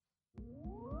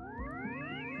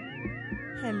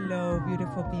Hello,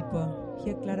 beautiful people.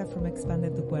 Here Clara from Expande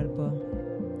Tu Cuerpo.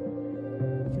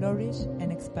 Flourish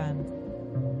and expand.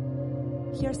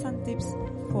 Here are some tips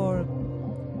for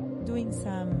doing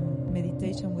some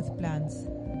meditation with plants.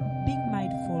 Being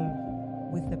mindful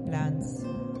with the plants,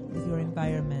 with your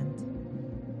environment.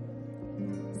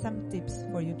 Some tips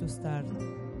for you to start.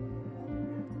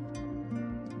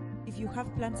 If you have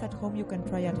plants at home, you can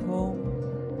try at home.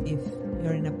 If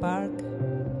you're in a park,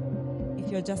 if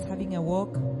you're just having a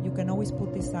walk, you can always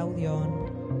put this audio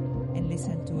on and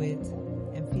listen to it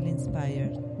and feel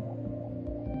inspired.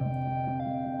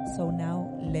 So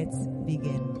now let's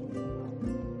begin.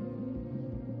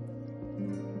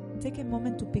 Take a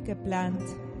moment to pick a plant,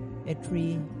 a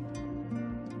tree,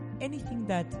 anything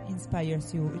that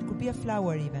inspires you. It could be a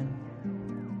flower even.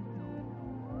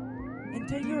 And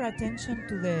turn your attention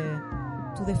to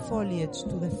the foliage,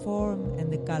 to the form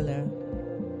and the color.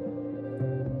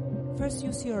 First,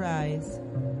 use your eyes.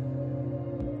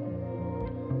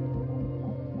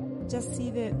 Just see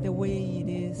the way it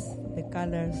is, the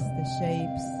colors, the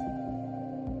shapes.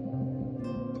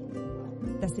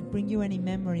 Does it bring you any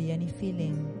memory, any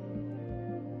feeling?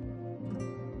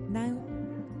 Now,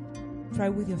 try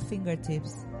with your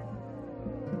fingertips.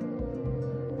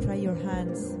 Try your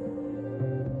hands.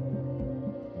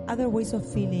 Other ways of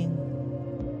feeling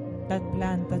that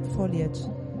plant, that foliage,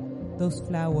 those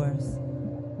flowers.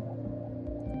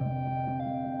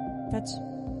 Touch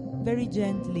very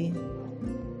gently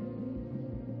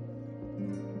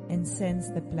and sense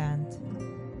the plant.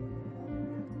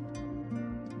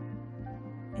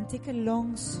 And take a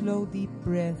long, slow, deep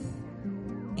breath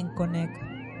and connect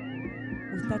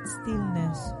with that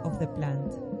stillness of the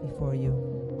plant before you.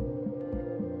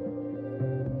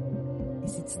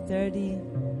 Is it sturdy?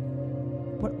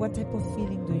 What type of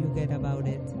feeling do you get about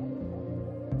it?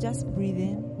 Just breathe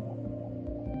in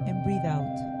and breathe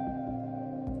out.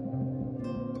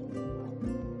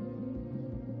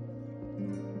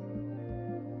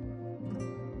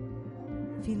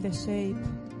 Feel the shape.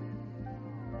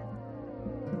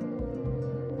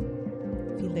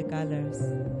 Feel the colors.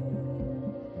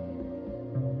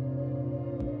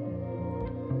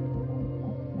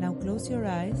 Now close your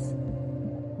eyes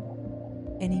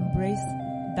and embrace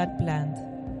that plant,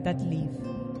 that leaf.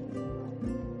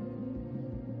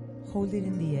 Hold it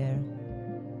in the air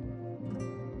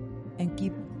and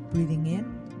keep breathing in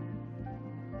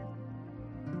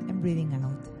and breathing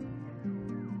out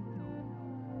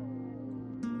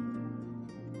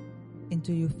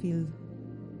until you feel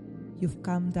you've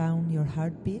calmed down your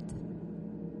heartbeat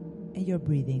and your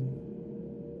breathing.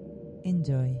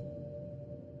 Enjoy.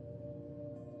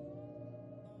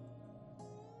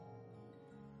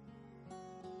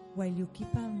 While you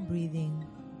keep on breathing,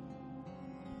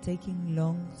 taking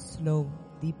long, slow,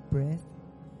 deep breath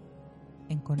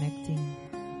and connecting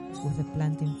with the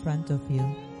plant in front of you,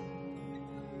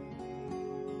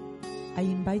 I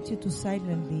invite you to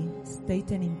silently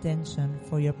state an intention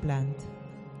for your plant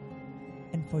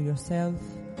and for yourself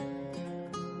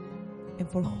and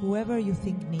for whoever you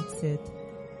think needs it,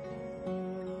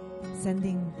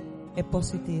 sending a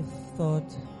positive thought,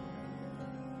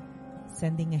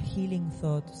 sending a healing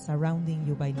thought surrounding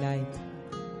you by light.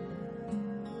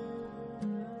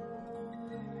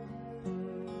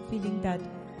 Feeling that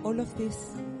all of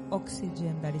this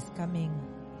oxygen that is coming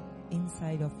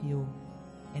inside of you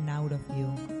and out of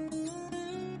you,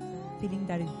 feeling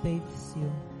that it bathes you,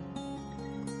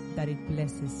 that it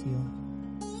blesses you.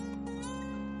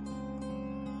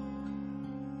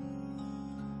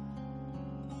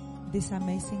 This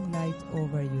amazing light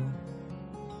over you.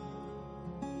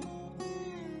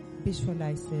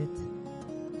 Visualize it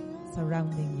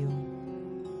surrounding you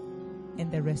and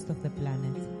the rest of the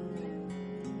planet.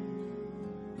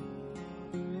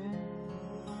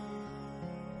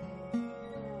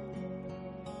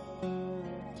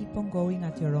 Keep on going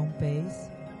at your own pace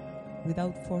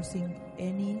without forcing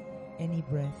any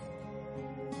breath.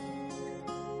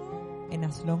 And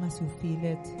as long as you feel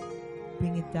it,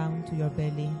 bring it down to your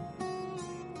belly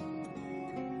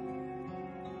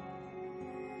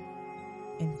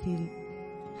and feel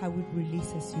how it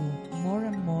releases you more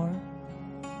and more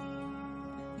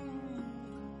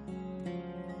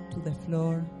to the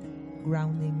floor,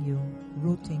 grounding you,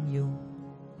 rooting you,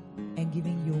 and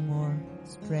giving you more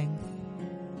strength,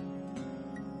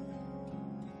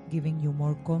 giving you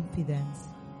more confidence,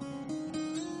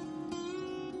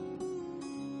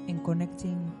 and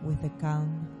connecting with the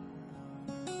calm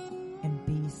and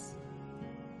peace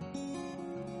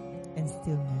and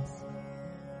stillness.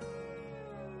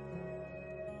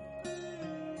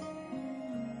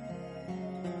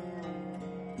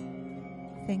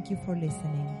 Thank you for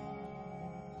listening.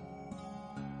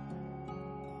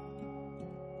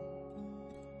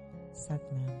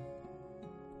 Satnam.